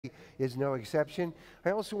is no exception. I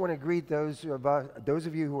also want to greet those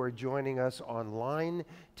of you who are joining us online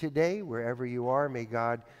today, wherever you are. May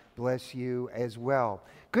God bless you as well.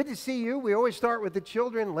 Good to see you. We always start with the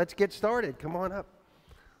children. Let's get started. Come on up.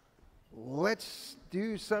 Let's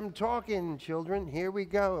do some talking, children. Here we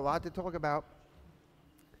go. A lot to talk about.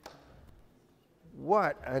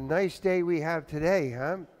 What a nice day we have today,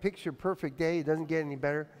 huh? Picture perfect day. It doesn't get any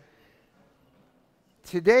better.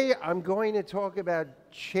 Today I'm going to talk about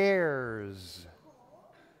chairs.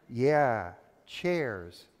 Yeah,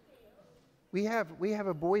 chairs. We have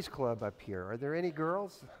a boys club up here. Are there any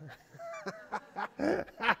girls? We're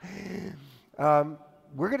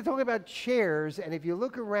going to talk about chairs, and if you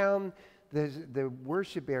look around the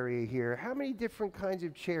worship area here, how many different kinds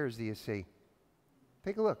of chairs do you see?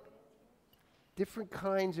 Take a look. Different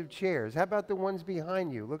kinds of chairs. How about the ones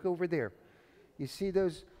behind you? Look over there. You see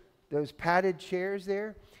those padded chairs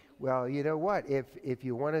there? Well, you know what? If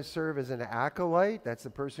you want to serve as an acolyte, that's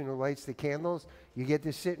the person who lights the candles, you get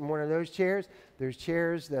to sit in one of those chairs. There's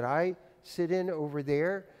chairs that I sit in over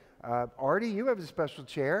there. Artie, you have a special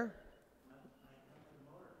chair.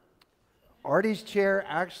 Artie's chair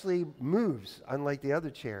actually moves, unlike the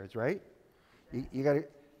other chairs, right? You got to...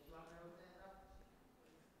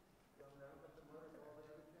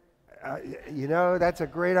 you know, that's a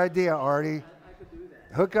great idea, Artie.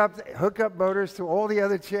 Hook up motors to all the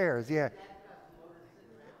other chairs. Yeah.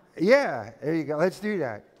 Yeah, there you go. Let's do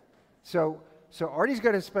that. So Artie's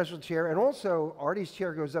got a special chair, and also Artie's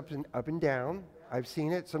chair goes up and down. I've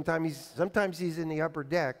seen it. Sometimes he's in the upper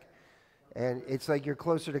deck, and it's like you're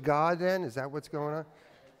closer to God then. Is that what's going on?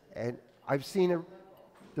 And I've seen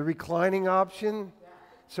the reclining option.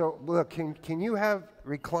 So look, can you have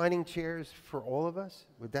reclining chairs for all of us?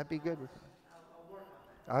 Would that be good?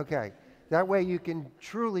 Okay. That way you can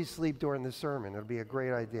truly sleep during the sermon. It'll be a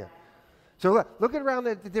great idea. So look around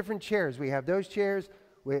at the different chairs. We have those chairs.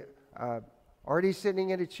 Artie's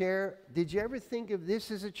sitting in a chair. Did you ever think of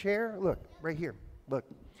this as a chair? Look, right here. Look.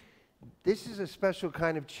 This is a special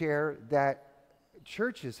kind of chair that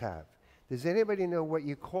churches have. Does anybody know what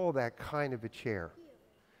you call that kind of a chair?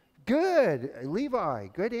 Good. Levi,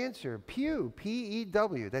 good answer. Pew,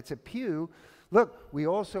 P-E-W. That's a pew. Look, we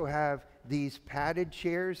also have these padded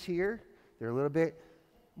chairs here. They're a little bit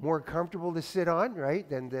more comfortable to sit on, right,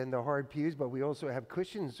 than the hard pews, but we also have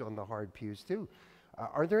cushions on the hard pews, too.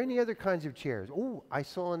 Are there any other kinds of chairs? Oh, I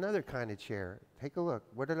saw another kind of chair. Take a look.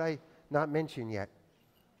 What did I not mention yet?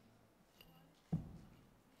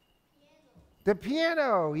 The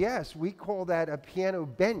piano, yes. We call that a piano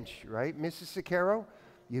bench, right, Mrs. Sicaro?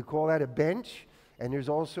 You call that a bench, and there's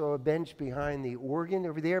also a bench behind the organ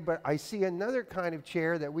over there, but I see another kind of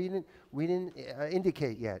chair that we didn't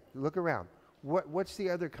indicate yet. Look around. What's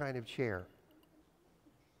the other kind of chair?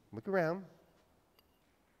 Look around.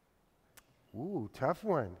 Ooh, tough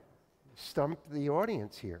one. Stumped the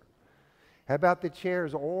audience here. How about the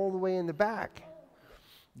chairs all the way in the back?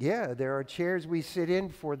 Yeah, there are chairs we sit in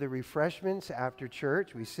for the refreshments after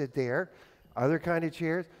church. We sit there. Other kind of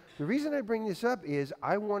chairs. The reason I bring this up is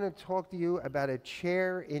I want to talk to you about a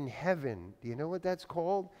chair in heaven. Do you know what that's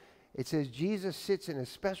called? It says Jesus sits in a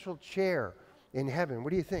special chair in heaven.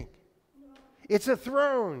 What do you think? No. It's a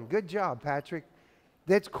throne. Good job, Patrick.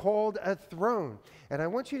 That's called a throne. And I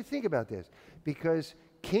want you to think about this, because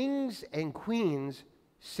kings and queens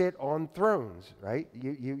sit on thrones, right?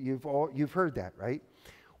 You've heard that, right?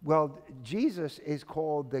 Well, Jesus is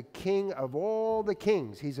called the King of all the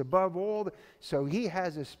kings. He's above all. So he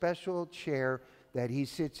has a special chair that he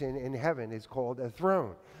sits in heaven. It's called a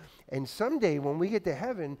throne. And someday when we get to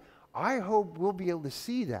heaven, I hope we'll be able to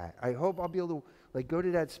see that. I hope I'll be able to go to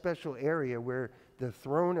that special area where the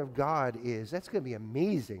throne of God is. That's going to be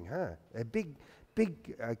amazing, huh? A big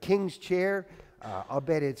king's chair. I'll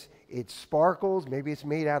bet it sparkles. Maybe it's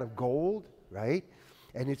made out of gold, right?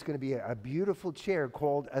 And it's going to be a beautiful chair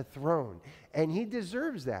called a throne. And he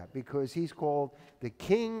deserves that because he's called the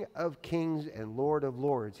King of Kings and Lord of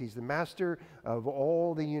Lords. He's the master of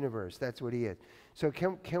all the universe. That's what he is. So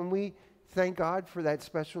can we thank God for that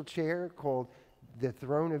special chair called the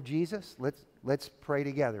throne of Jesus? Let's pray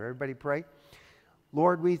together. Everybody pray.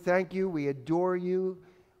 Lord, we thank you. We adore you.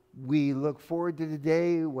 We look forward to the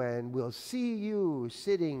day when we'll see you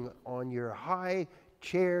sitting on your high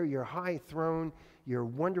chair, your high throne, your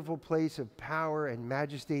wonderful place of power and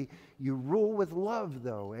majesty. You rule with love,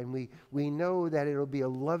 though, and we know that it'll be a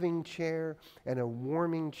loving chair and a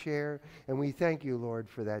warming chair, and we thank you, Lord,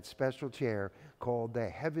 for that special chair called the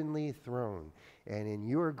heavenly throne. And in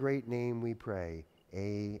your great name we pray.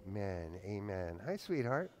 Amen. Amen. Hi,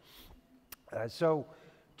 sweetheart. So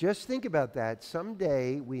just think about that.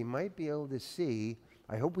 Someday we might be able to see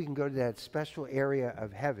I hope we can go to that special area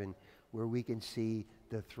of heaven where we can see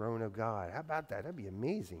the throne of God. How about that? That'd be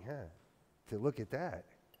amazing, huh? To look at that.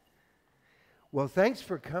 Well, thanks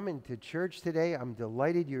for coming to church today. I'm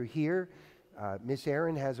delighted you're here. Miss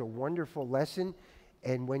Erin has a wonderful lesson.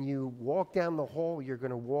 And when you walk down the hall, you're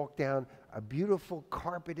going to walk down a beautiful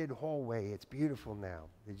carpeted hallway. It's beautiful now.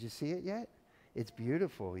 Did you see it yet? It's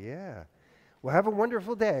beautiful, yeah. Well, have a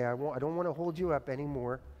wonderful day. I don't want to hold you up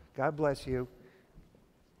anymore. God bless you.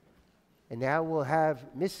 And now we'll have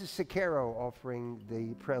Mrs. Sicaro offering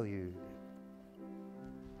the prelude.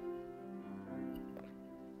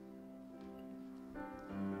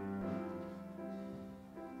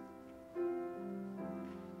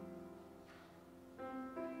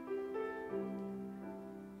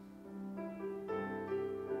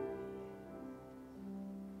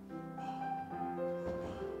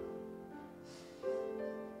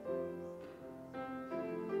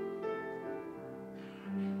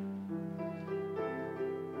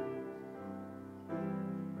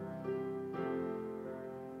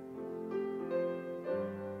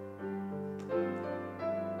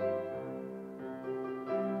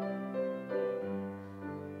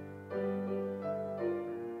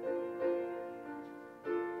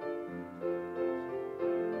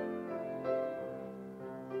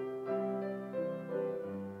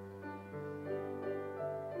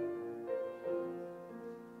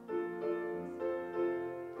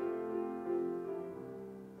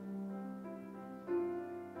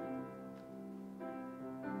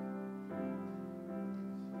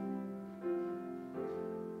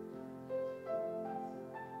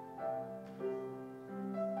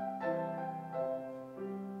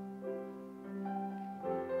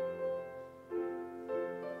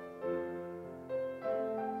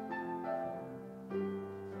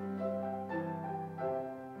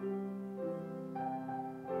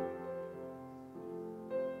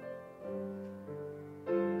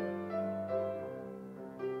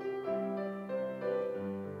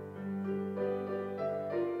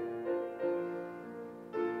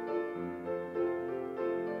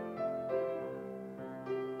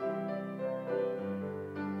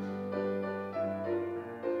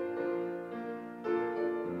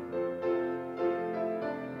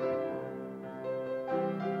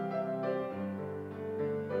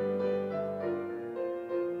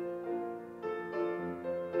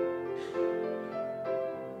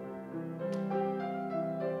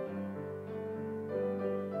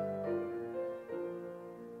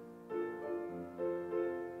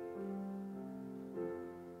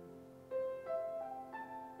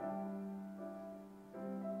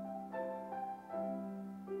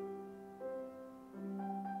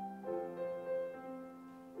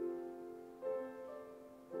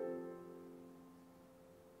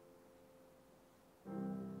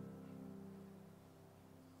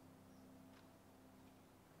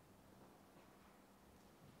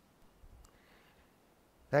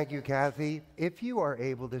 Thank you, Kathy. If you are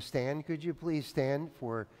able to stand, could you please stand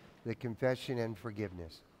for the confession and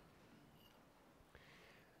forgiveness?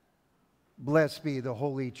 Blessed be the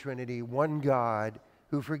Holy Trinity, one God,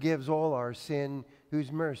 who forgives all our sin, whose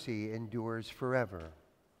mercy endures forever.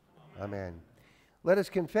 Amen. Let us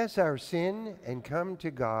confess our sin and come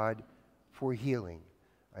to God for healing.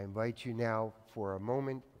 I invite you now for a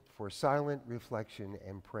moment for silent reflection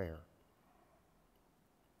and prayer.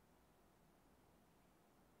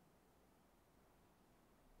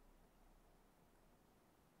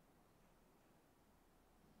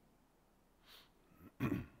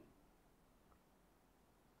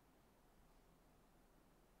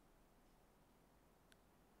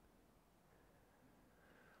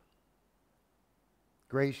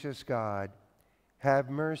 Gracious God, have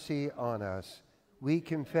mercy on us. We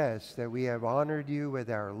confess that we have honored you with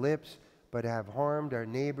our lips, but have harmed our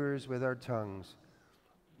neighbors with our tongues.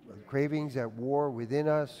 Cravings at war within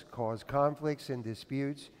us cause conflicts and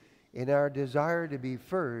disputes. In our desire to be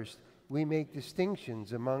first, we make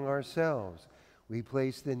distinctions among ourselves. We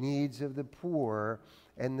place the needs of the poor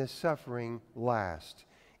and the suffering last.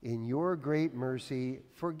 In your great mercy,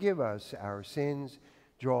 forgive us our sins.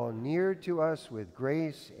 Draw near to us with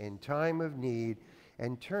grace in time of need,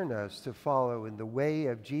 and turn us to follow in the way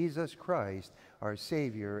of Jesus Christ, our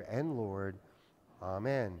Savior and Lord.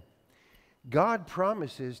 Amen. God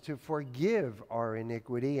promises to forgive our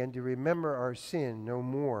iniquity and to remember our sin no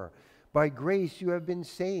more. By grace you have been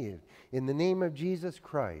saved. In the name of Jesus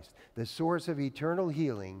Christ, the source of eternal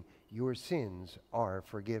healing, your sins are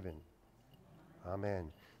forgiven.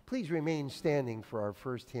 Amen. Please remain standing for our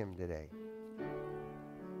first hymn today.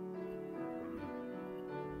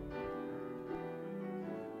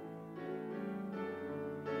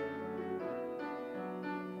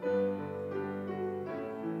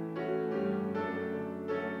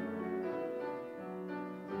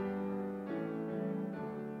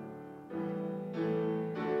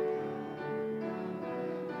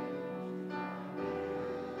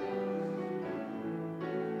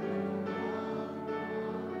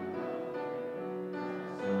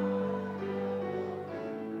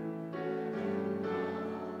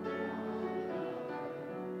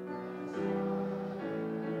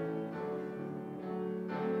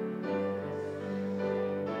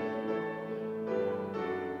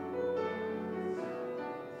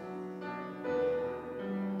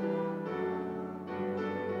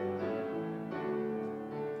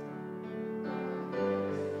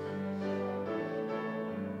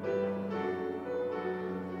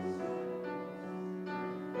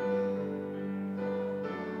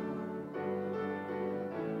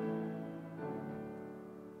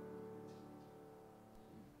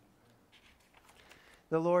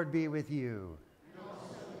 The Lord be with you.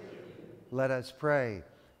 Let us pray.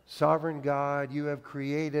 Sovereign God, you have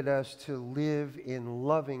created us to live in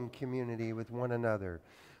loving community with one another.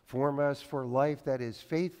 Form us for life that is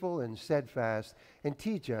faithful and steadfast, and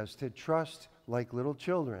teach us to trust like little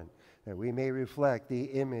children, that we may reflect the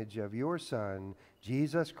image of your Son,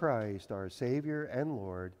 Jesus Christ, our Savior and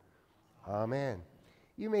Lord. Amen.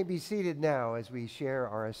 You may be seated now as we share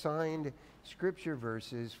our assigned scripture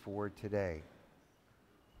verses for today.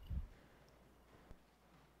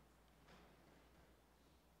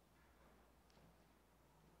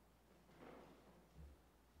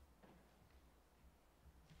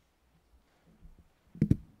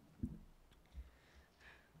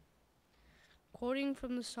 Quoting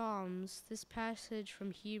from the Psalms, this passage from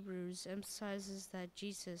Hebrews emphasizes that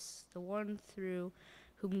Jesus, the one through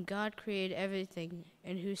whom God created everything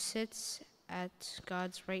and who sits at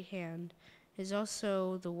God's right hand, is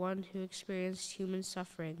also the one who experienced human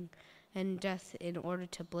suffering and death in order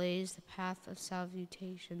to blaze the path of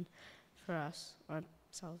salvation for us.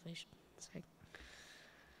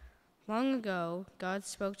 Long ago, God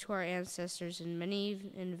spoke to our ancestors in many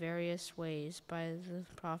and various ways by the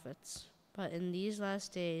prophets. But in these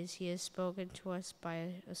last days he has spoken to us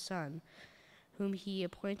by a Son, whom he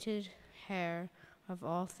appointed heir of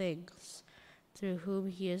all things, through whom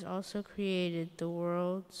he has also created the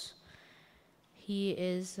worlds. He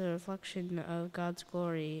is the reflection of God's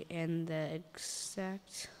glory and the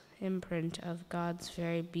exact imprint of God's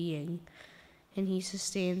very being, and he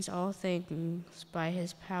sustains all things by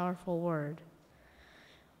his powerful word.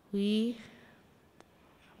 When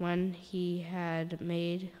he had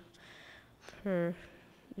made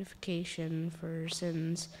purification for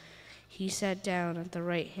sins, he sat down at the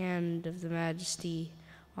right hand of the Majesty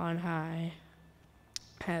on high,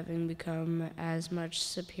 having become as much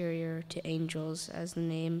superior to angels as the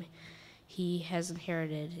name he has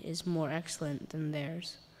inherited is more excellent than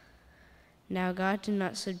theirs. Now God did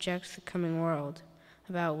not subject the coming world,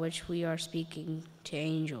 about which we are speaking, to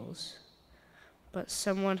angels, but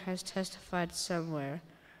someone has testified somewhere,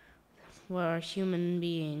 what are human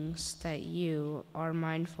beings, that you are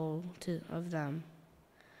mindful of them,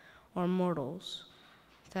 or mortals,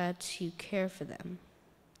 that you care for them.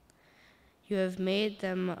 You have made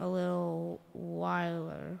them a little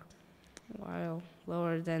while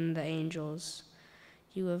lower than the angels.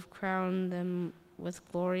 You have crowned them with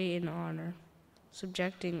glory and honor,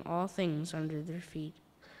 subjecting all things under their feet.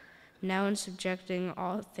 Now in subjecting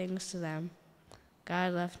all things to them,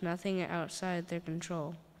 God left nothing outside their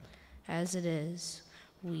control. As it is,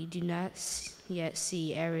 we do not yet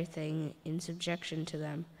see everything in subjection to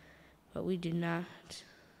them, but we do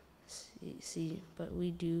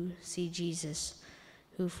see Jesus,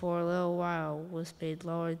 who for a little while was made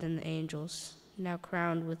lower than the angels, now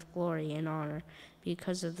crowned with glory and honor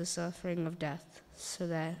because of the suffering of death, so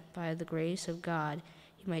that by the grace of God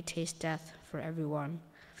he might taste death for everyone.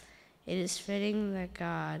 It is fitting that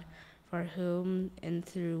God, for whom and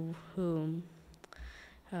through whom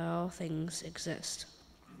all things exist,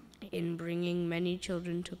 in bringing many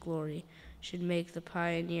children to glory, should make the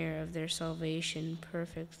pioneer of their salvation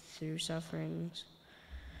perfect through sufferings.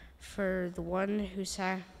 For the one who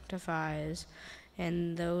sanctifies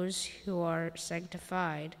and those who are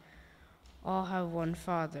sanctified all have one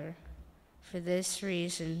Father. For this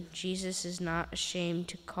reason, Jesus is not ashamed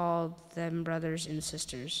to call them brothers and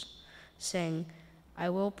sisters, saying, I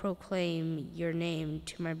will proclaim your name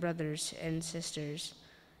to my brothers and sisters.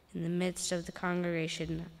 In the midst of the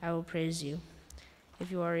congregation, I will praise you.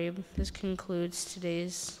 If you are able, this concludes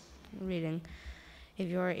today's reading. If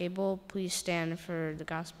you are able, please stand for the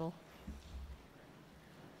gospel.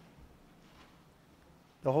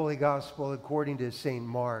 The Holy Gospel according to St.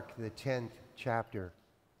 Mark, the 10th chapter.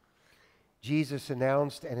 Jesus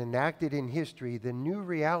announced and enacted in history the new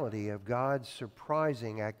reality of God's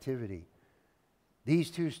surprising activity.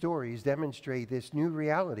 These two stories demonstrate this new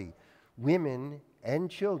reality. Women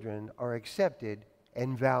and children are accepted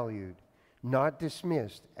and valued, not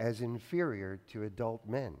dismissed as inferior to adult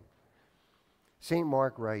men. St.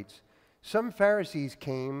 Mark writes, some Pharisees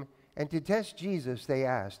came, and to test Jesus they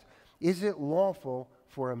asked, is it lawful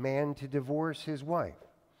for a man to divorce his wife?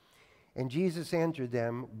 And Jesus answered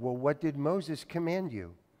them, well, what did Moses command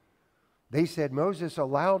you? They said, Moses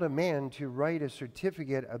allowed a man to write a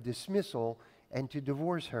certificate of dismissal and to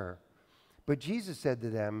divorce her. But Jesus said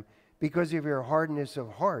to them, because of your hardness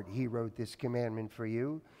of heart, he wrote this commandment for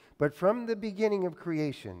you. But from the beginning of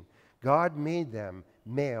creation, God made them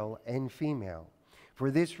male and female. For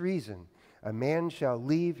this reason, a man shall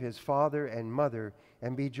leave his father and mother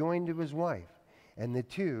and be joined to his wife, and the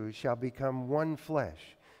two shall become one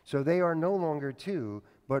flesh. So they are no longer two,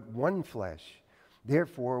 but one flesh.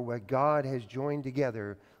 Therefore, what God has joined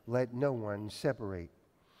together, let no one separate.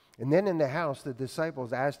 And then in the house, the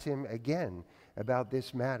disciples asked him again about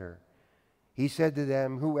this matter. He said to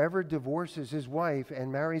them, whoever divorces his wife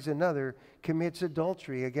and marries another commits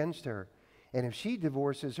adultery against her. And if she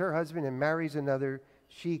divorces her husband and marries another,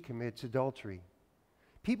 she commits adultery.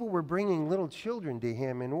 People were bringing little children to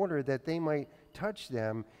him in order that they might touch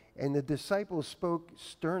them, and the disciples spoke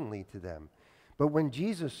sternly to them. But when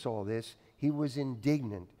Jesus saw this, he was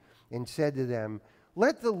indignant and said to them,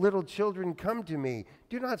 let the little children come to me.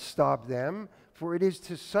 Do not stop them, for it is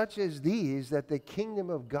to such as these that the kingdom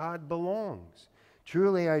of God belongs.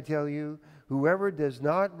 Truly I tell you, whoever does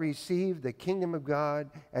not receive the kingdom of God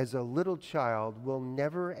as a little child will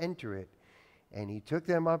never enter it. And he took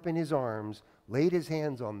them up in his arms, laid his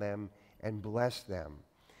hands on them, and blessed them.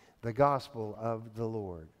 The gospel of the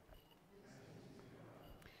Lord.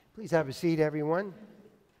 Please have a seat, everyone.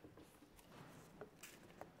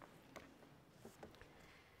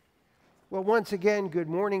 Well, once again, good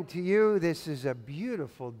morning to you. This is a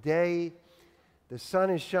beautiful day. The sun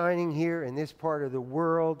is shining here in this part of the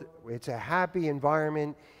world. It's a happy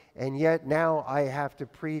environment, and yet now I have to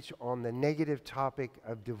preach on the negative topic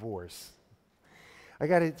of divorce. I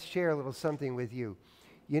got to share a little something with you.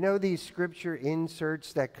 You know these scripture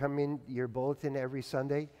inserts that come in your bulletin every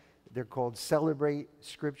Sunday? They're called Celebrate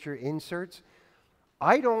Scripture Inserts.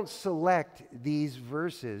 I don't select these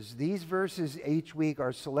verses. These verses each week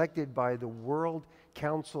are selected by the World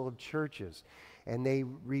Council of Churches, and they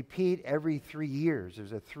repeat every 3 years.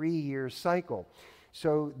 There's a 3-year cycle.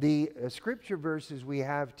 So the scripture verses we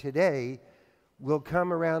have today will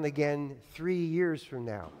come around again 3 years from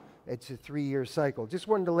now. It's a 3-year cycle. Just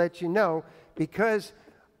wanted to let you know, because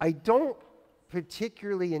I don't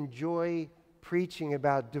particularly enjoy preaching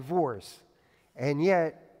about divorce, and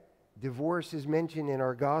yet divorce is mentioned in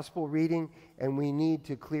our gospel reading, and we need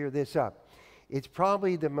to clear this up. It's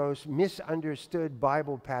probably the most misunderstood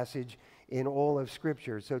Bible passage in all of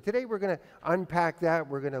Scripture. So today we're going to unpack that.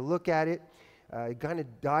 We're going to look at it, kind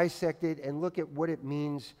of dissect it, and look at what it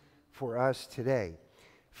means for us today.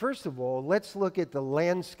 First of all, let's look at the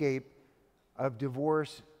landscape of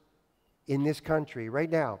divorce in this country right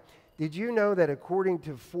now. Did you know that according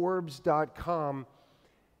to Forbes.com,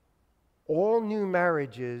 all new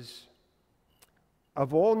marriages,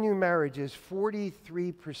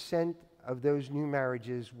 43% of those new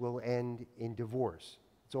marriages will end in divorce.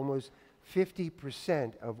 It's almost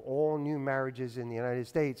 50% of all new marriages in the United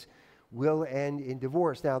States will end in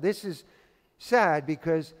divorce. Now, this is sad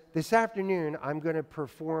because this afternoon I'm going to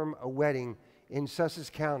perform a wedding in Sussex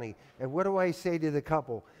County. And what do I say to the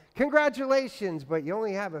couple? Congratulations, but you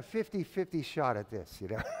only have a 50-50 shot at this, you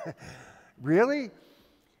know. Really?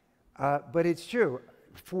 But it's true.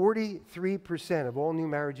 43% of all new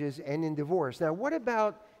marriages end in divorce. Now, what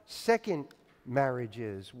about second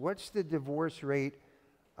marriages? What's the divorce rate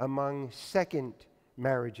among second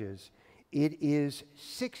marriages? It is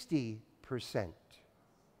 60%.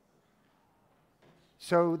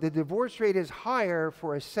 So the divorce rate is higher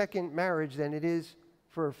for a second marriage than it is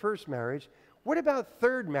for a first marriage. What about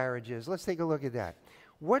third marriages? Let's take a look at that.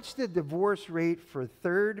 What's the divorce rate for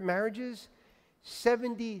third marriages?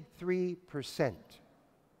 73%.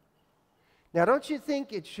 Now, don't you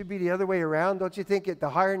think it should be the other way around? Don't you think the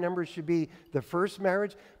higher number should be the first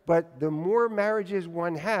marriage? But the more marriages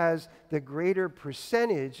one has, the greater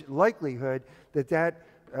percentage likelihood that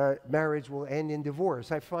marriage will end in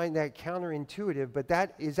divorce. I find that counterintuitive, but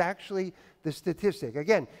that is actually the statistic.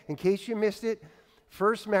 Again, in case you missed it,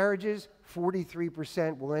 first marriages,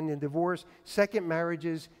 43% will end in divorce. Second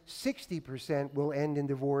marriages, 60% will end in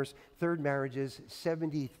divorce. Third marriages,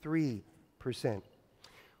 73%.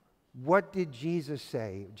 What did Jesus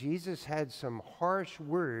say? Jesus had some harsh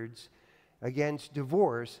words against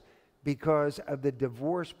divorce because of the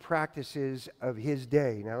divorce practices of his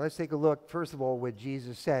day. Now let's take a look, first of all, what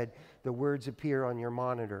Jesus said. The words appear on your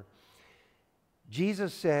monitor.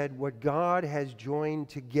 Jesus said, what God has joined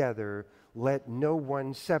together, let no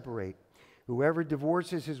one separate. Whoever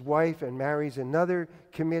divorces his wife and marries another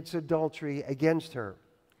commits adultery against her.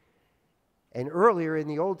 And earlier in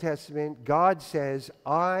the Old Testament, God says,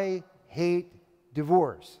 I hate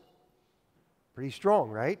divorce. Pretty strong,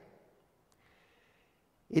 right?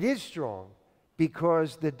 It is strong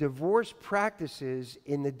because the divorce practices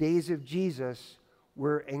in the days of Jesus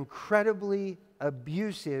were incredibly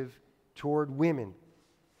abusive toward women.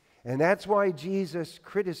 And that's why Jesus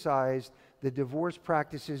criticized the divorce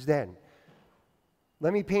practices then.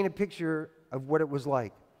 Let me paint a picture of what it was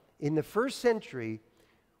like. In the first century,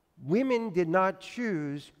 women did not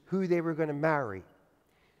choose who they were going to marry.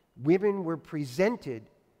 Women were presented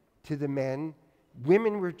to the men.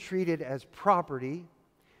 Women were treated as property.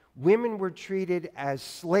 Women were treated as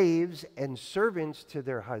slaves and servants to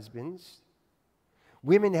their husbands.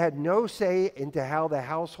 Women had no say into how the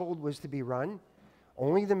household was to be run.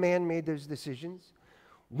 Only the man made those decisions.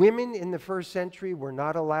 Women in the first century were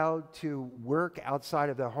not allowed to work outside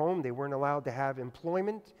of the home. They weren't allowed to have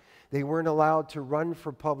employment. They weren't allowed to run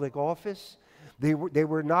for public office. They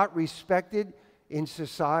were not respected in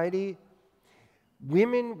society.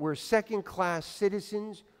 Women were second-class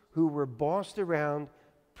citizens who were bossed around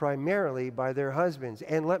primarily by their husbands.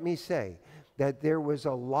 And let me say that there was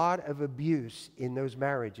a lot of abuse in those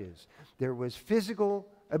marriages. There was physical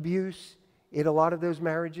abuse in a lot of those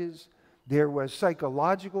marriages. There was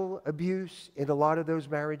psychological abuse in a lot of those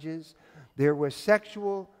marriages. There was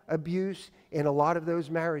sexual abuse in a lot of those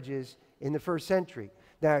marriages in the first century.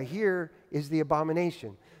 Now, here is the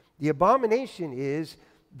abomination. The abomination is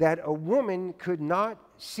that a woman could not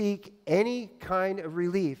seek any kind of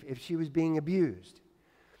relief if she was being abused.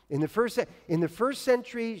 In the first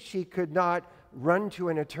century, she could not run to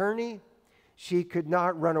an attorney. She could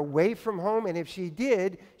not run away from home, and if she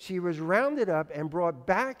did, she was rounded up and brought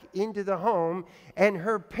back into the home, and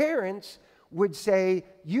her parents would say,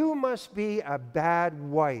 "You must be a bad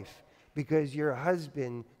wife because your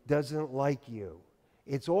husband doesn't like you.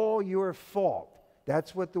 It's all your fault."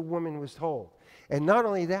 That's what the woman was told. And not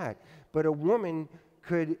only that, but a woman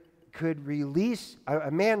could release,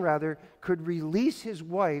 a man rather, could release his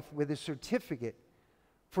wife with a certificate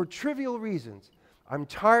for trivial reasons. "I'm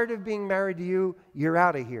tired of being married to you. You're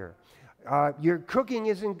out of here. Your cooking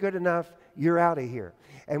isn't good enough. You're out of here."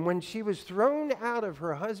 And when she was thrown out of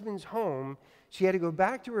her husband's home, she had to go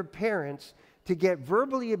back to her parents to get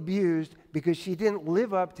verbally abused because she didn't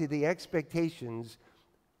live up to the expectations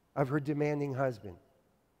of her demanding husband.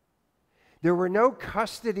 There were no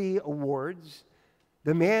custody awards.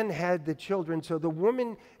 The man had the children, so the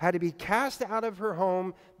woman had to be cast out of her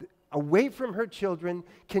home, away from her children,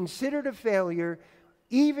 considered a failure,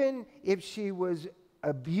 even if she was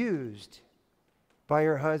abused by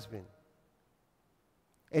her husband.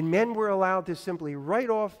 And men were allowed to simply write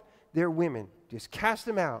off their women, just cast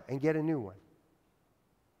them out and get a new one.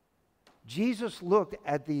 Jesus looked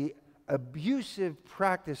at the abusive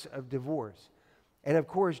practice of divorce. And of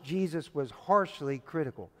course, Jesus was harshly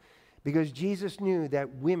critical because Jesus knew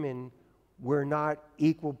that women were not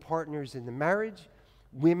equal partners in the marriage,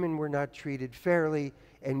 women were not treated fairly,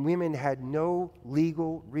 and women had no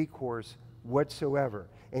legal recourse whatsoever.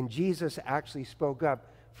 And Jesus actually spoke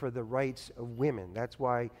up for the rights of women. That's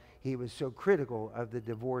why he was so critical of the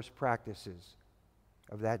divorce practices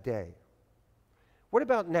of that day. What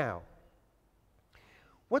about now?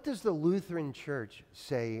 What does the Lutheran Church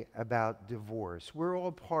say about divorce? We're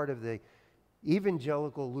all part of the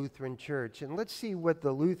Evangelical Lutheran Church, and let's see what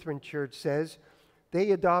the Lutheran Church says.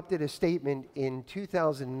 They adopted a statement in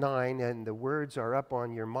 2009, and the words are up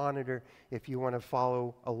on your monitor if you want to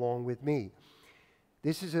follow along with me.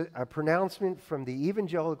 This is a pronouncement from the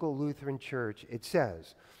Evangelical Lutheran Church. It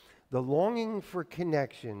says, "The longing for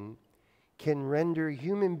connection can render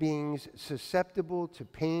human beings susceptible to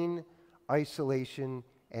pain, isolation,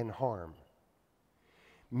 and harm.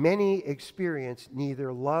 Many experience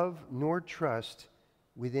neither love nor trust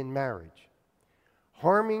within marriage.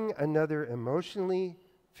 Harming another emotionally,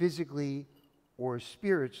 physically, or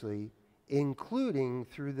spiritually, including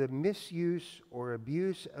through the misuse or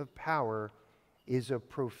abuse of power, is a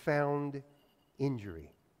profound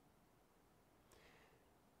injury."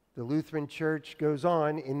 The Lutheran Church goes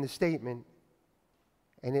on in the statement,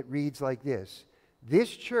 and it reads like this: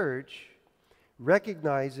 "This church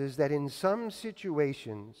recognizes that in some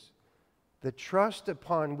situations, the trust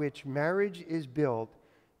upon which marriage is built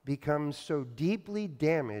becomes so deeply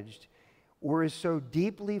damaged or is so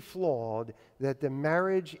deeply flawed that the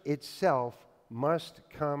marriage itself must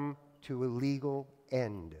come to a legal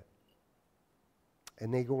end."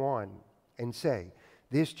 And they go on and say,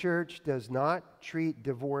 "This church does not treat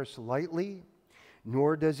divorce lightly,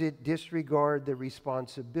 nor does it disregard the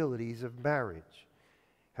responsibilities of marriage.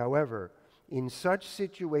 However, in such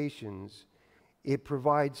situations, it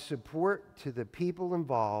provides support to the people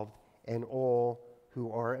involved and all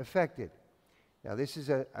who are affected." Now, this is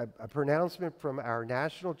a pronouncement from our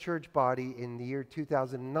national church body in the year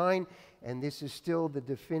 2009, and this is still the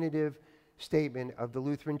definitive statement of the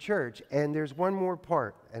Lutheran Church. And there's one more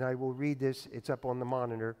part, and I will read this. It's up on the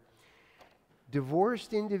monitor.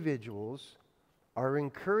 "Divorced individuals are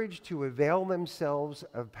encouraged to avail themselves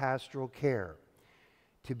of pastoral care,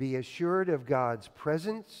 to be assured of God's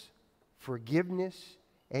presence, forgiveness,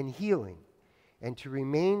 and healing, and to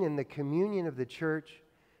remain in the communion of the church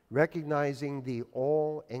recognizing the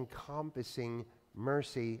all-encompassing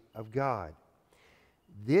mercy of God.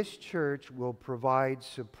 This church will provide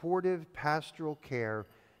supportive pastoral care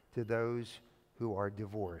to those who are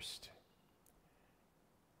divorced.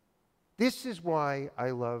 This is why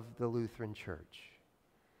I love the Lutheran Church.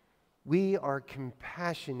 We are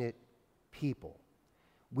compassionate people.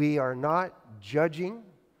 We are not judging.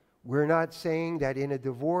 We're not saying that in a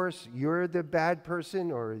divorce you're the bad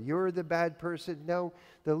person or you're the bad person. No,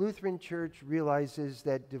 the Lutheran Church realizes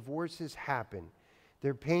that divorces happen.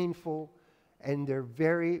 They're painful, and they're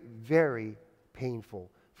very, very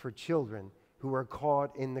painful for children who are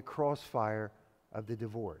caught in the crossfire of the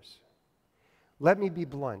divorce. Let me be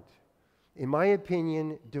blunt. In my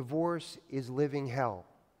opinion, divorce is living hell.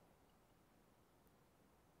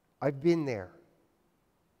 I've been there.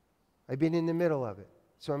 I've been in the middle of it,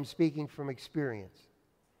 so I'm speaking from experience.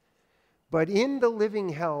 But in the living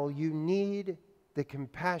hell, you need the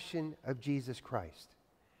compassion of Jesus Christ.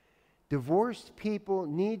 Divorced people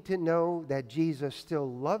need to know that Jesus still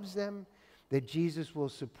loves them, that Jesus will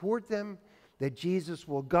support them, that Jesus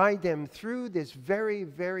will guide them through this very,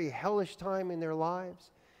 very hellish time in their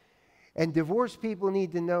lives. And divorced people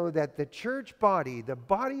need to know that the church body, the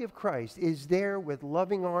body of Christ, is there with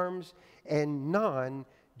loving arms and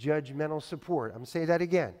non-judgmental support. I'm going to say that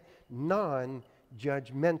again.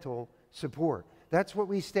 Non-judgmental support. That's what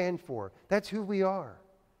we stand for. That's who we are.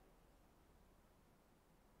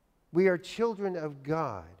 We are children of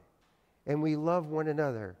God, and we love one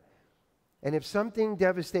another. And if something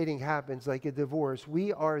devastating happens, like a divorce,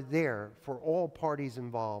 we are there for all parties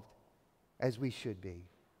involved, as we should be.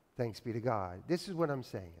 Thanks be to God. This is what I'm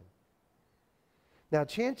saying. Now,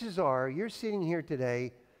 chances are you're sitting here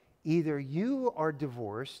today, either you are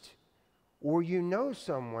divorced or you know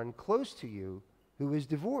someone close to you who is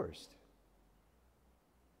divorced.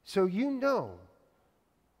 So you know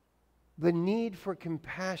the need for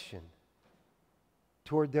compassion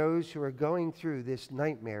toward those who are going through this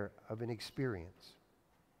nightmare of an experience.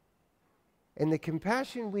 And the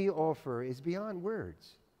compassion we offer is beyond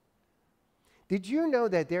words. Did you know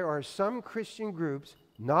that there are some Christian groups,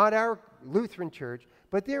 not our Lutheran Church,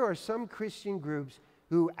 but there are some Christian groups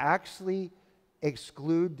who actually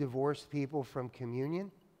exclude divorced people from communion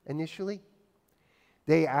initially?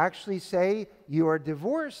 They actually say you are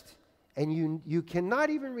divorced and you cannot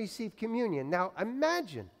even receive communion. Now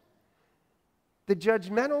imagine the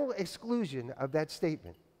judgmental exclusion of that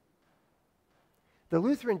statement. The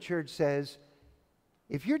Lutheran Church says,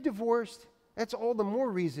 if you're divorced, that's all the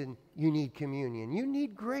more reason you need communion. You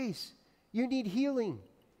need grace. You need healing.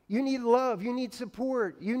 You need love. You need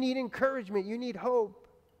support. You need encouragement. You need hope.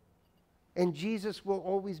 And Jesus will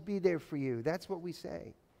always be there for you. That's what we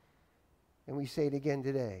say. And we say it again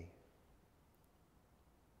today.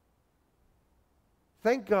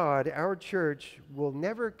 Thank God our church will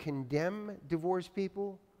never condemn divorced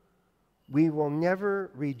people. We will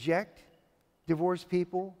never reject divorced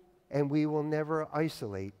people. And we will never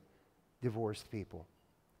isolate divorced people.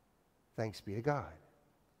 Thanks be to God.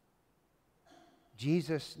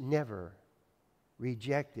 Jesus never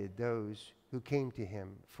rejected those who came to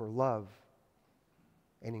him for love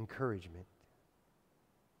and encouragement.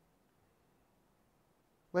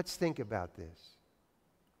 Let's think about this.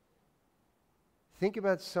 Think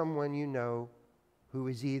about someone you know who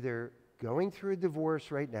is either going through a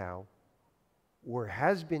divorce right now or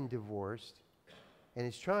has been divorced and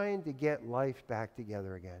is trying to get life back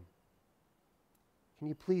together again. Can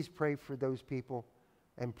you please pray for those people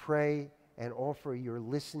and pray and offer your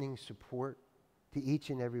listening support to each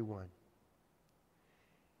and every one?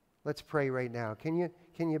 Let's pray right now. Can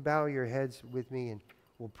you bow your heads with me and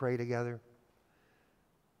we'll pray together?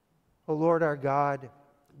 Oh Lord our God,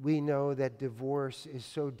 we know that divorce is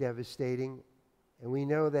so devastating, and we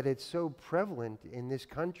know that it's so prevalent in this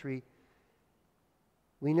country.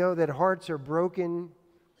 We know that hearts are broken.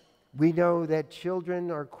 We know that children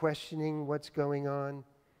are questioning what's going on.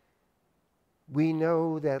 We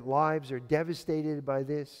know that lives are devastated by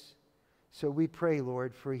this. So we pray,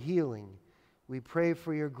 Lord, for healing. We pray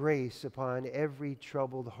for your grace upon every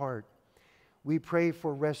troubled heart. We pray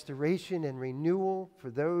for restoration and renewal for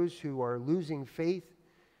those who are losing faith.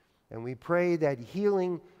 And we pray that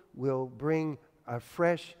healing will bring a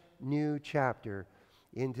fresh new chapter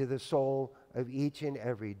into the soul of each and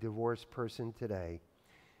every divorced person today.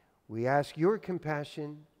 We ask your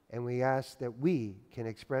compassion, and we ask that we can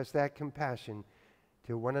express that compassion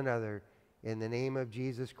to one another. In the name of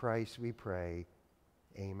Jesus Christ we pray.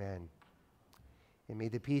 Amen. And may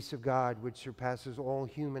the peace of God, which surpasses all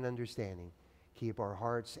human understanding, keep our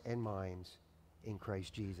hearts and minds in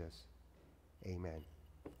Christ Jesus. Amen.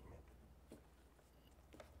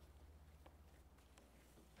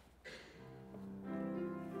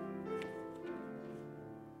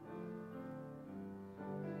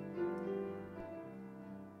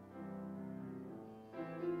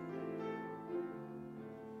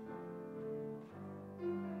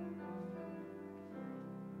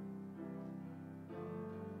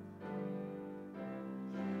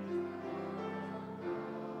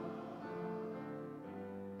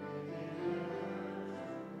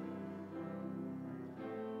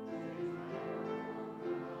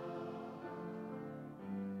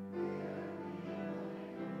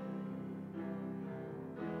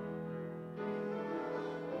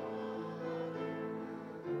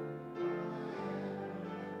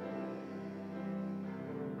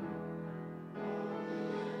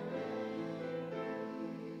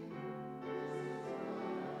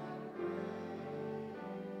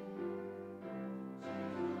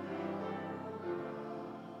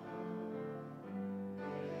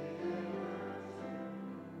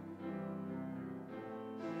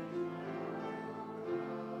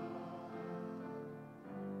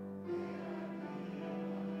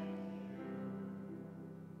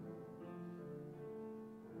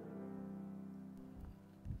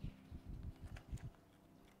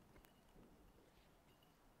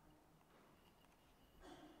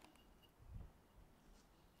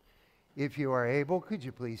 If you are able, could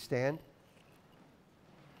you please stand?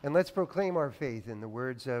 And let's proclaim our faith in the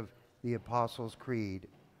words of the Apostles' Creed.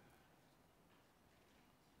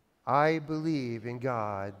 I believe in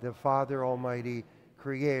God, the Father Almighty,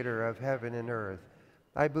 creator of heaven and earth.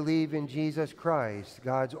 I believe in Jesus Christ,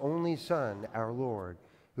 God's only Son, our Lord,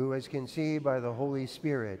 who was conceived by the Holy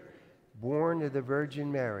Spirit, born of the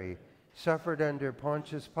Virgin Mary, suffered under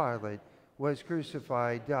Pontius Pilate, was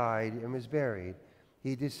crucified, died, and was buried.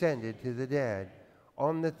 He descended to the dead.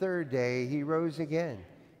 On the third day he rose again.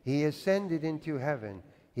 He ascended into heaven.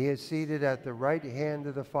 He is seated at the right hand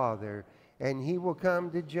of the Father, and he will come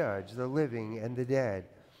to judge the living and the dead.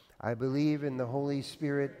 I believe in the Holy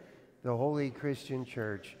Spirit, the holy Christian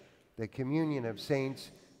church, the communion of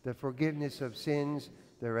saints, the forgiveness of sins,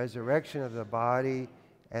 the resurrection of the body,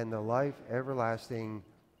 and the life everlasting.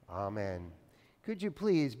 Amen. Could you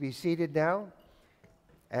please be seated now?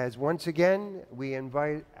 As once again, we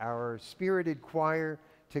invite our spirited choir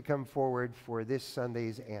to come forward for this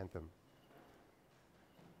Sunday's anthem.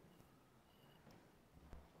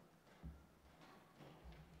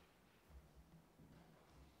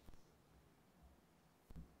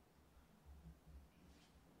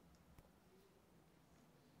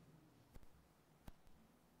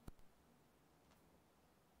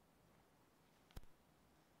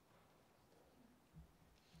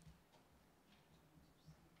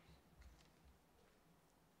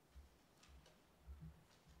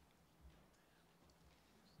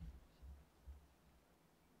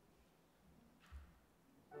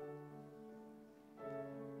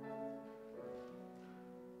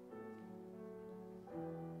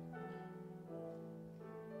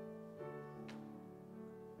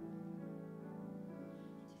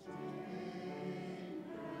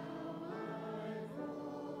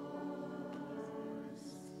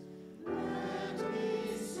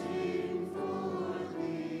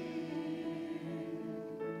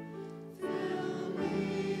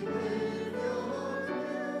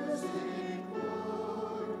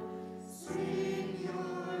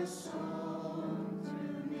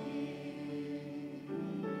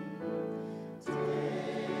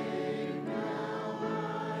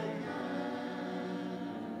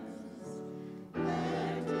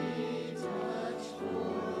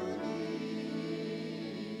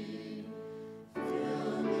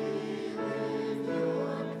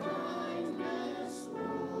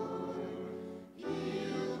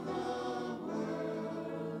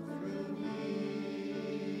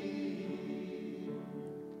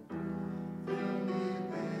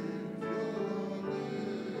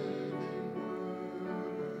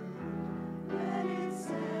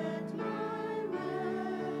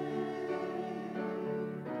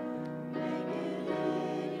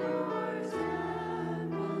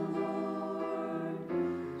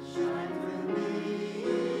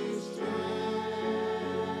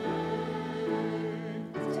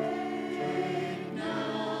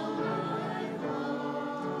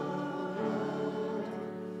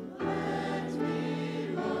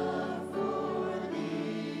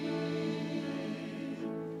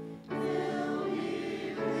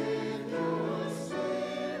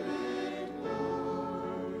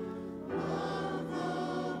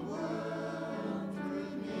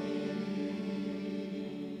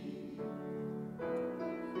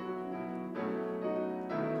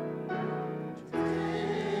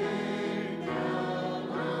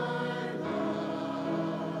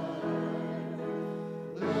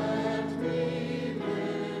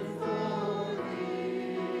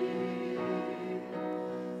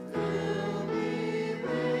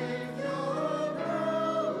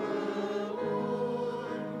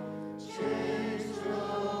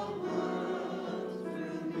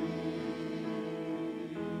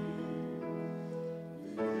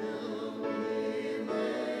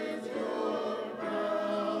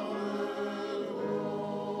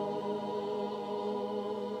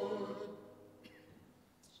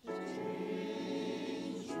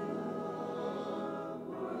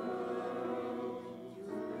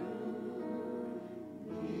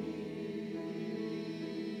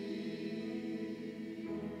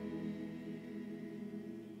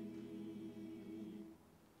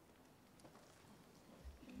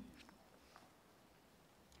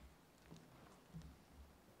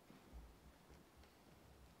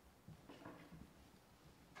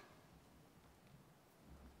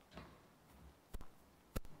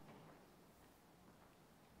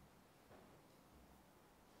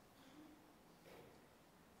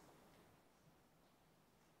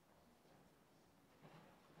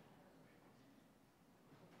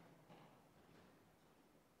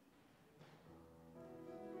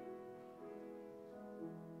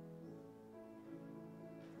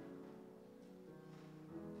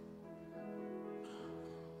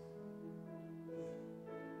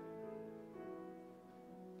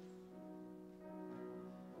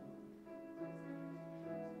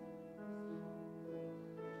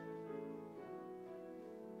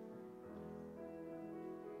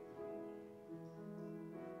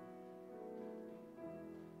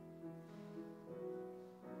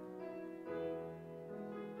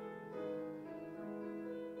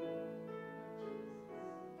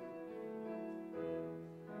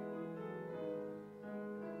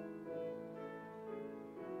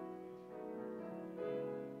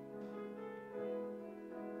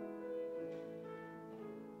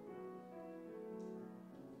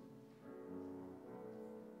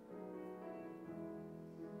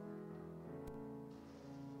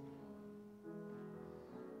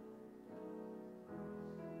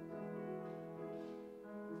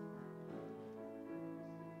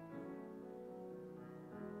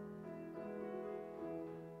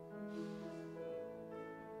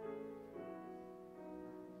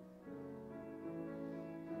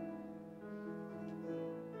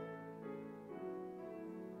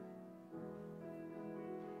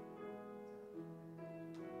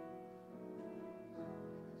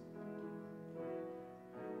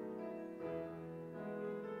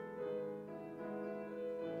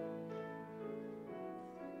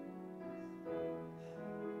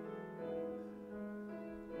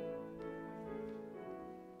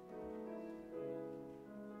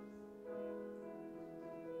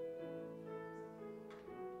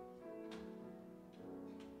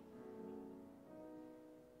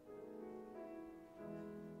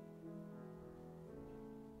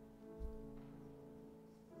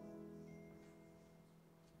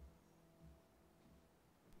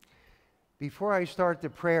 Before I start the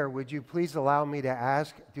prayer, would you please allow me to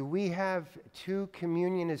ask, do we have 2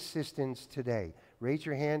 communion assistants today? Raise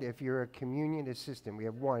your hand if you're a communion assistant. We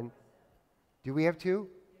have 1. Do we have 2?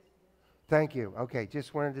 Thank you. Okay,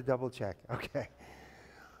 just wanted to double check. Okay.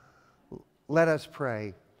 Let us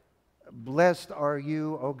pray. Blessed are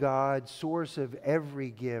you, O God, source of every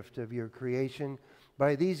gift of your creation.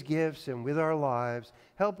 By these gifts and with our lives,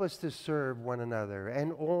 help us to serve one another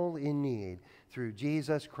and all in need. Through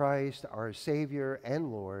Jesus Christ, our Savior and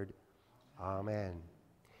Lord. Amen.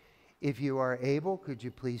 If you are able, could you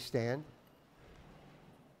please stand?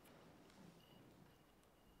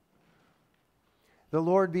 The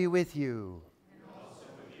Lord be with you. And also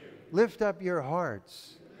with you. Lift up your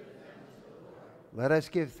hearts. Let us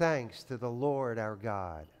give thanks to the Lord our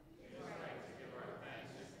God. It is right to give our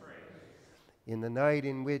thanks and praise. In the night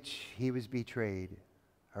in which he was betrayed,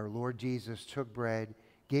 our Lord Jesus took bread,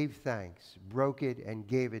 gave thanks, broke it, and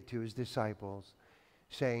gave it to his disciples,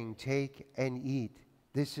 saying, "Take and eat.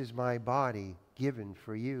 This is my body given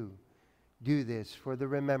for you. Do this for the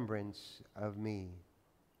remembrance of me."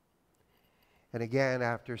 And again,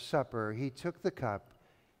 after supper, he took the cup,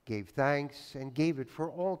 gave thanks, and gave it for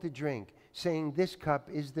all to drink, saying, "This cup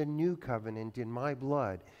is the new covenant in my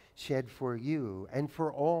blood, shed for you and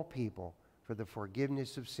for all people for the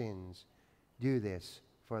forgiveness of sins. Do this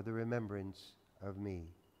for the remembrance of me."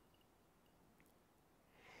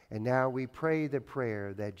 And now we pray the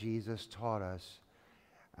prayer that Jesus taught us.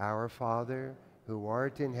 Our Father, who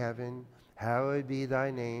art in heaven, hallowed be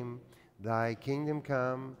thy name. Thy kingdom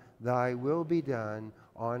come, thy will be done,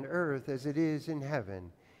 on earth as it is in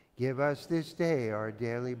heaven. Give us this day our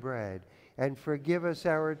daily bread, and forgive us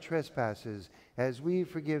our trespasses, as we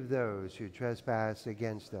forgive those who trespass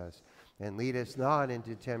against us. And lead us not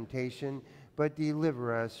into temptation, but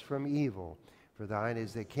deliver us from evil. For thine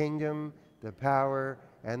is the kingdom, the power,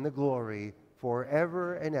 and the glory,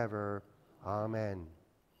 forever and ever. Amen.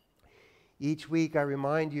 Each week I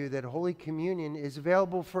remind you that Holy Communion is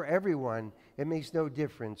available for everyone. It makes no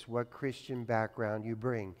difference what Christian background you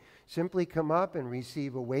bring. Simply come up and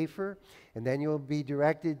receive a wafer, and then you'll be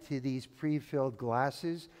directed to these pre-filled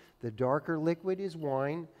glasses. The darker liquid is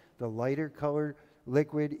wine. The lighter colored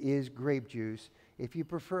liquid is grape juice. If you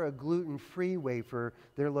prefer a gluten-free wafer,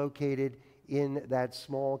 they're located in that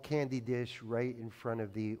small candy dish right in front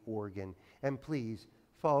of the organ. And please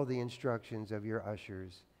follow the instructions of your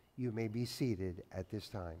ushers. You may be seated at this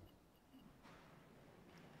time.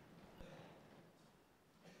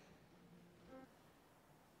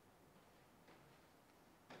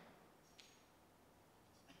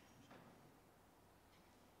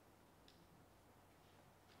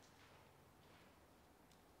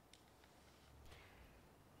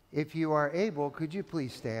 If you are able, could you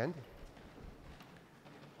please stand?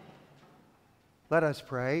 Let us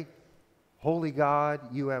pray. Holy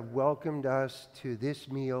God, you have welcomed us to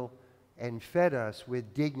this meal and fed us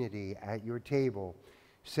with dignity at your table.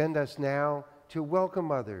 Send us now to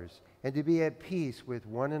welcome others and to be at peace with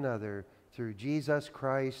one another through Jesus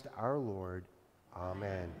Christ our Lord.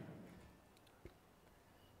 Amen.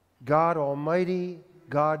 God Almighty,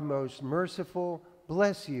 God most merciful,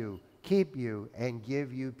 bless you, keep you, and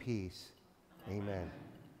give you peace. Amen.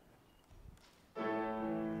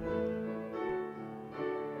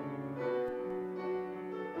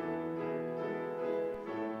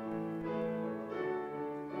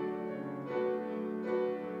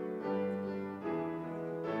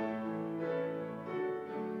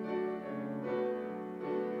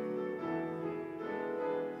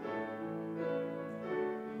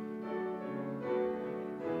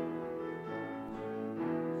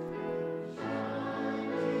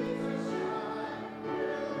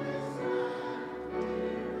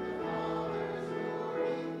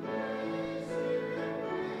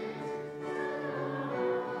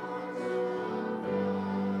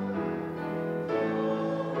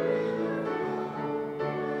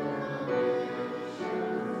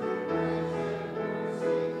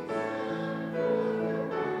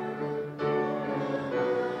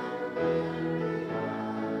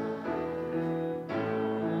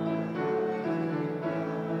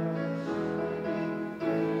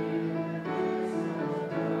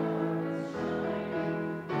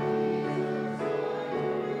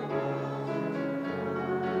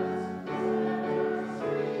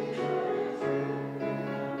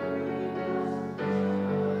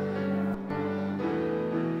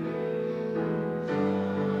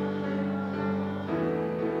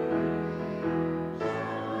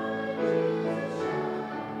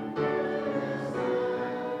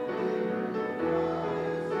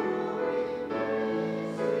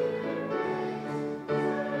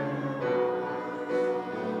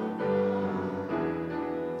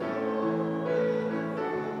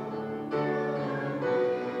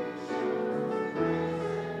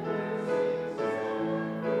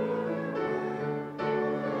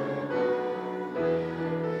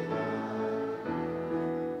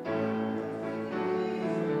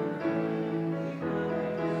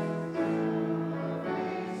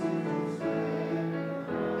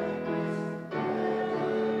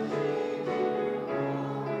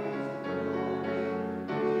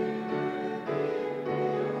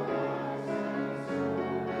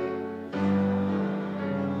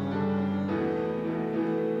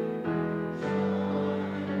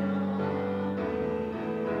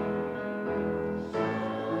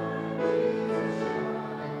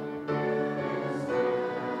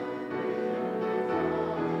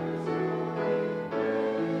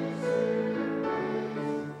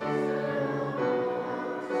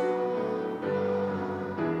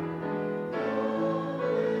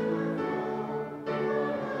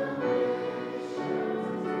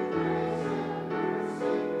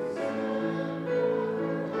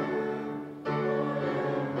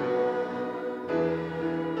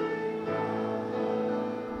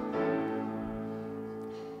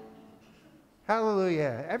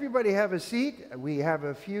 Hallelujah. Everybody have a seat. We have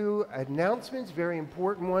a few announcements, very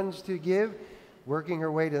important ones to give. Working her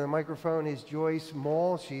way to the microphone is Joyce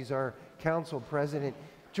Mall. She's our council president.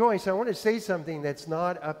 Joyce, I want to say something that's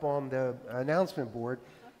not up on the announcement board.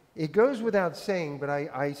 It goes without saying, but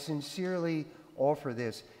I sincerely offer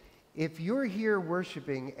this. If you're here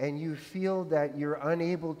worshiping and you feel that you're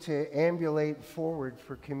unable to ambulate forward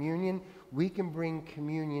for communion, we can bring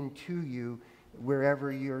communion to you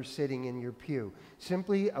wherever you're sitting in your pew.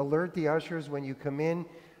 Simply alert the ushers when you come in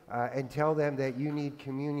and tell them that you need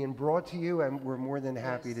communion brought to you, and we're more than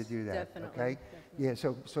happy to do that. Definitely, okay?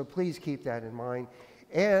 definitely. Yeah, so please keep that in mind.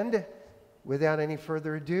 And without any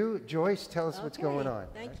further ado, Joyce, tell us what's going on.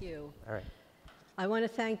 Thank you. All right. I want to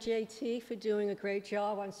thank JT for doing a great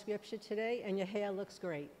job on scripture today, and your hair looks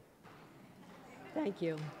great. Thank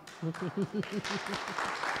you.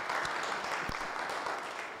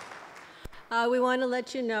 We want to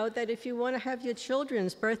let you know that if you want to have your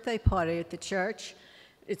children's birthday party at the church,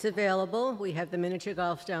 it's available. We have the miniature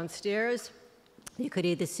golf downstairs. You could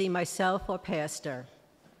either see myself or Pastor.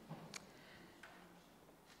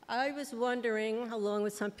 I was wondering, along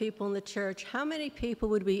with some people in the church, how many people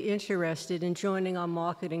would be interested in joining our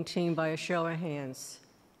marketing team by a show of hands?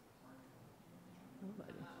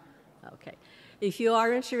 Nobody. Okay. If you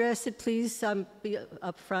are interested, please be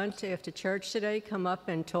up front after church today. Come up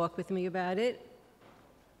and talk with me about it.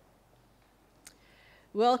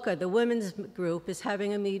 Welcome. The women's group is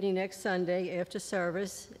having a meeting next Sunday after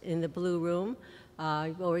service in the Blue Room.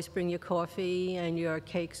 You always bring your coffee and your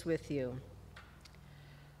cakes with you.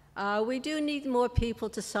 We do need more people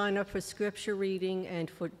to sign up for scripture reading and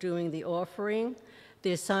for doing the offering.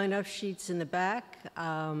 There's sign-up sheets in the back.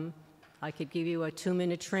 I could give you a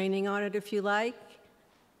 2-minute training on it if you like.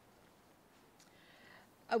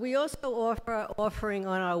 We also offer offering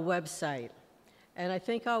on our website, and I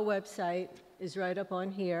think our website is right up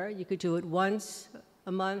on here. You could do it once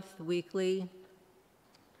a month, weekly.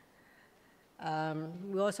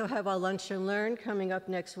 We also have our Lunch and Learn coming up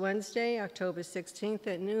next Wednesday, October 16th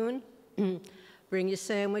at noon. Bring your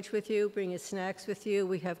sandwich with you, bring your snacks with you.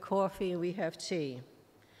 We have coffee and we have tea.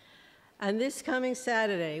 And this coming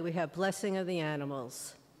Saturday, we have Blessing of the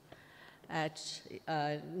Animals at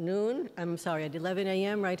at 11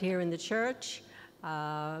 a.m. right here in the church.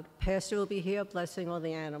 Pastor will be here blessing all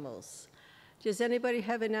the animals. Does anybody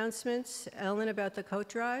have announcements, Ellen, about the coat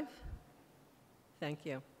drive? Thank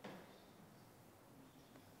you.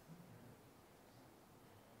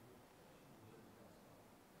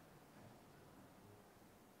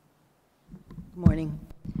 Good morning.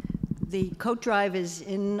 The coat drive is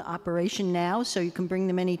in operation now, so you can bring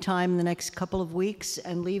them anytime in the next couple of weeks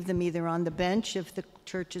and leave them either on the bench if the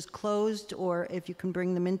church is closed, or if you can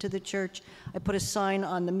bring them into the church. I put a sign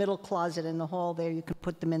on the middle closet in the hall there. You can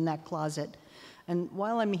put them in that closet. And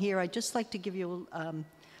while I'm here, I'd just like to give you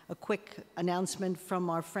a quick announcement from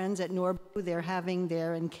our friends at Norbu. They're having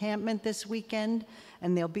their encampment this weekend,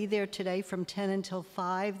 and they'll be there today from 10 until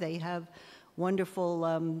 5. They have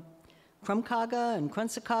wonderful krumkaga and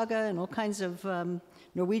krunsakaga and all kinds of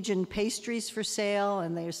Norwegian pastries for sale,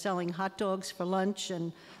 and they are selling hot dogs for lunch,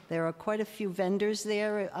 and there are quite a few vendors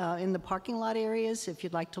there in the parking lot areas if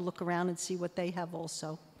you'd like to look around and see what they have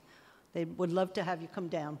also. They would love to have you come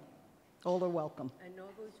down. All are welcome. And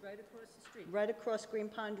Nobu's right across the street. Right across Green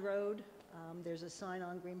Pond Road. There's a sign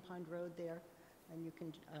on Green Pond Road there, and you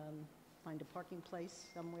can find a parking place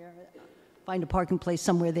somewhere. Find a parking place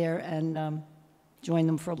somewhere there and join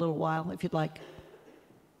them for a little while if you'd like.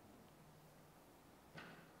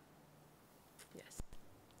 Yes.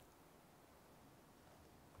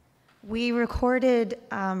 We recorded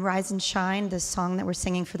Rise and Shine, the song that we're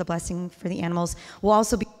singing for the Blessing for the Animals. We'll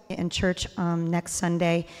also be in church next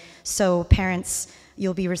Sunday. So parents,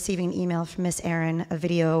 you'll be receiving an email from Miss Erin, a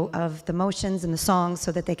video of the motions and the song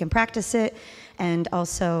so that they can practice it. And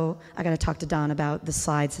also, I got to talk to Don about the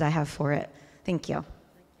slides that I have for it. Thank you.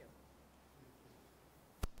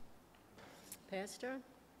 Pastor?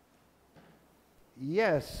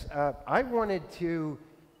 Yes, I wanted to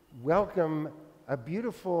welcome a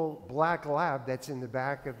beautiful black lab that's in the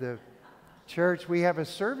back of the church. We have a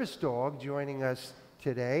service dog joining us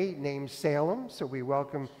today named Salem, so we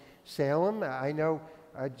welcome Salem. I know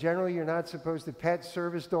generally you're not supposed to pet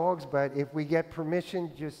service dogs, but if we get permission,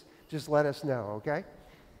 just let us know, okay?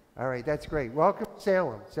 All right, that's great. Welcome,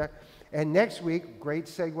 Salem. And next week, great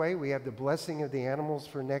segue, we have the Blessing of the Animals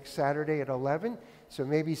for next Saturday at 11, so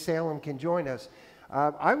maybe Salem can join us.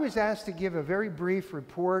 I was asked to give a very brief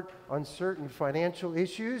report on certain financial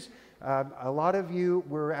issues. A lot of you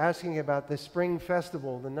were asking about the Spring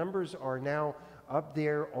Festival. The numbers are now up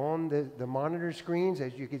there on the monitor screens.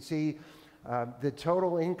 As you can see, The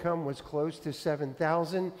total income was close to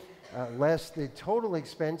 $7,000, less the total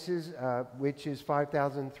expenses, which is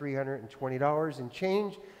 $5,320 and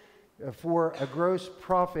change, for a gross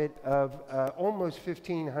profit of almost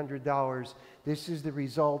 $1,500. This is the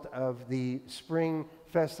result of the spring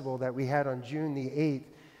festival that we had on June the 8th.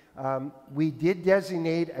 We did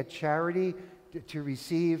designate a charity to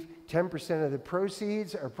receive 10% of the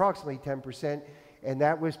proceeds, or approximately 10%, and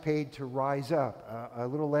that was paid to Rise Up. A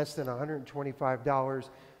little less than $125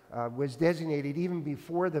 was designated even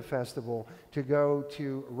before the festival to go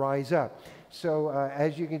to Rise Up. So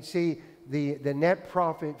as you can see, the net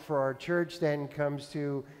profit for our church then comes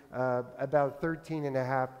to about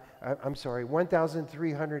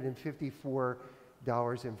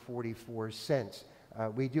 $1,354.44.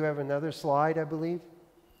 We do have another slide, I believe.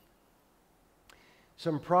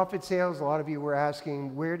 Some profit sales. A lot of you were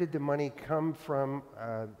asking, where did the money come from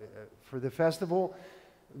for the festival?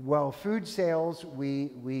 Well, food sales,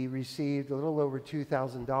 we received a little over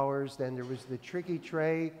 $2,000. Then there was the Tricky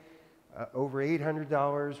Tray, over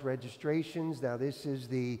 $800. Registrations. Now this is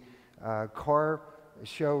the car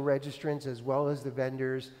show registrants as well as the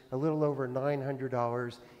vendors, a little over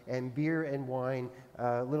 $900. And beer and wine,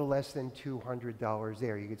 a little less than $200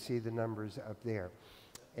 there. You can see the numbers up there.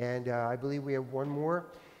 And I believe we have one more.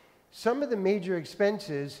 Some of the major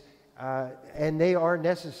expenses, and they are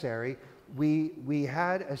necessary, we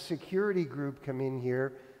had a security group come in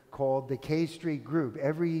here called the K Street Group.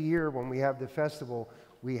 Every year when we have the festival,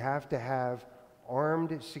 we have to have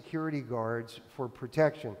armed security guards for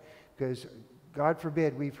protection, because God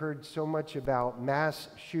forbid, we've heard so much about mass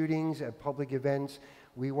shootings at public events.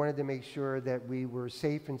 We wanted to make sure that we were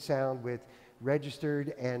safe and sound with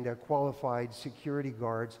registered and qualified security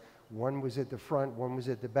guards. One was at the front, one was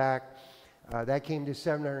at the back. That came to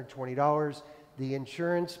 $720. The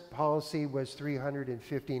insurance policy was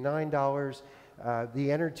 $359.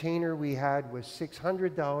 The entertainer we had was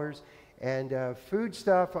 $600. And food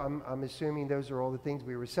stuff, I'm assuming those are all the things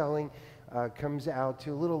we were selling, comes out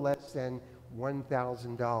to a little less than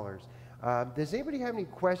 $1,000. Does anybody have any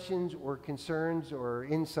questions or concerns or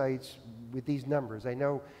insights with these numbers? I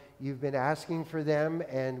know you've been asking for them,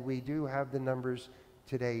 and we do have the numbers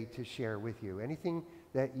today to share with you. Anything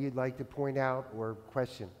that you'd like to point out or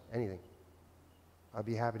question? Anything? I'll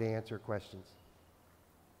be happy to answer questions.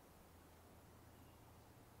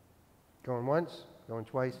 Going once? Going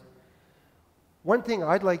twice? One thing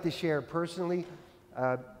I'd like to share personally,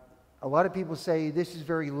 a lot of people say this is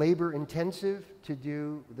very labor intensive to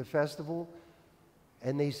do the festival,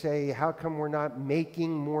 and they say, how come we're not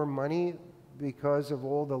making more money because of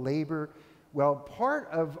all the labor? Well, part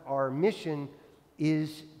of our mission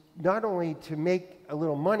is not only to make a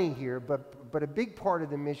little money here, but a big part of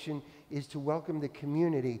the mission is to welcome the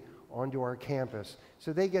community onto our campus.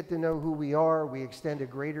 So they get to know who we are. We extend a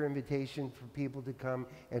greater invitation for people to come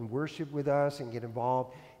and worship with us and get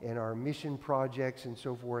involved in our mission projects and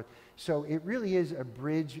so forth. So it really is a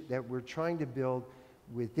bridge that we're trying to build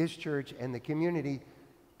with this church and the community.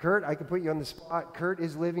 Kurt, I can put you on the spot. Kurt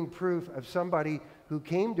is living proof of somebody who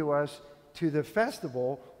came to us to the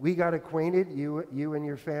festival. We got acquainted, you and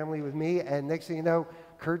your family, with me, and next thing you know,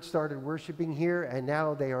 Kurt started worshiping here, and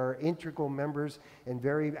now they are integral members and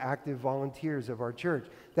very active volunteers of our church.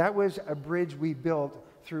 That was a bridge we built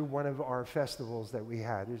through one of our festivals that we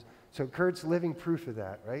had. So Kurt's living proof of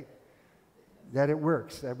that, right? That it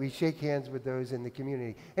works, that we shake hands with those in the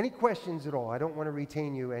community. Any questions at all? I don't want to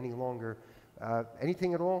retain you any longer.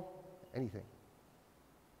 Anything at all? Anything?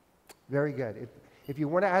 Very good. If you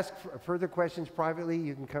want to ask further questions privately,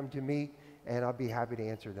 you can come to me, and I'll be happy to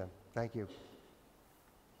answer them. Thank you.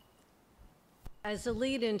 As a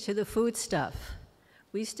lead-in to the food stuff,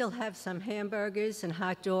 we still have some hamburgers and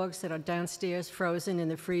hot dogs that are downstairs frozen in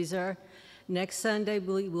the freezer. Next Sunday,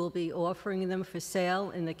 we will be offering them for sale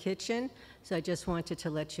in the kitchen, so I just wanted to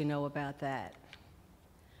let you know about that.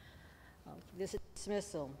 This is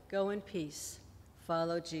dismissal. Go in peace.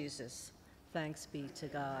 Follow Jesus. Thanks be to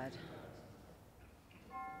God.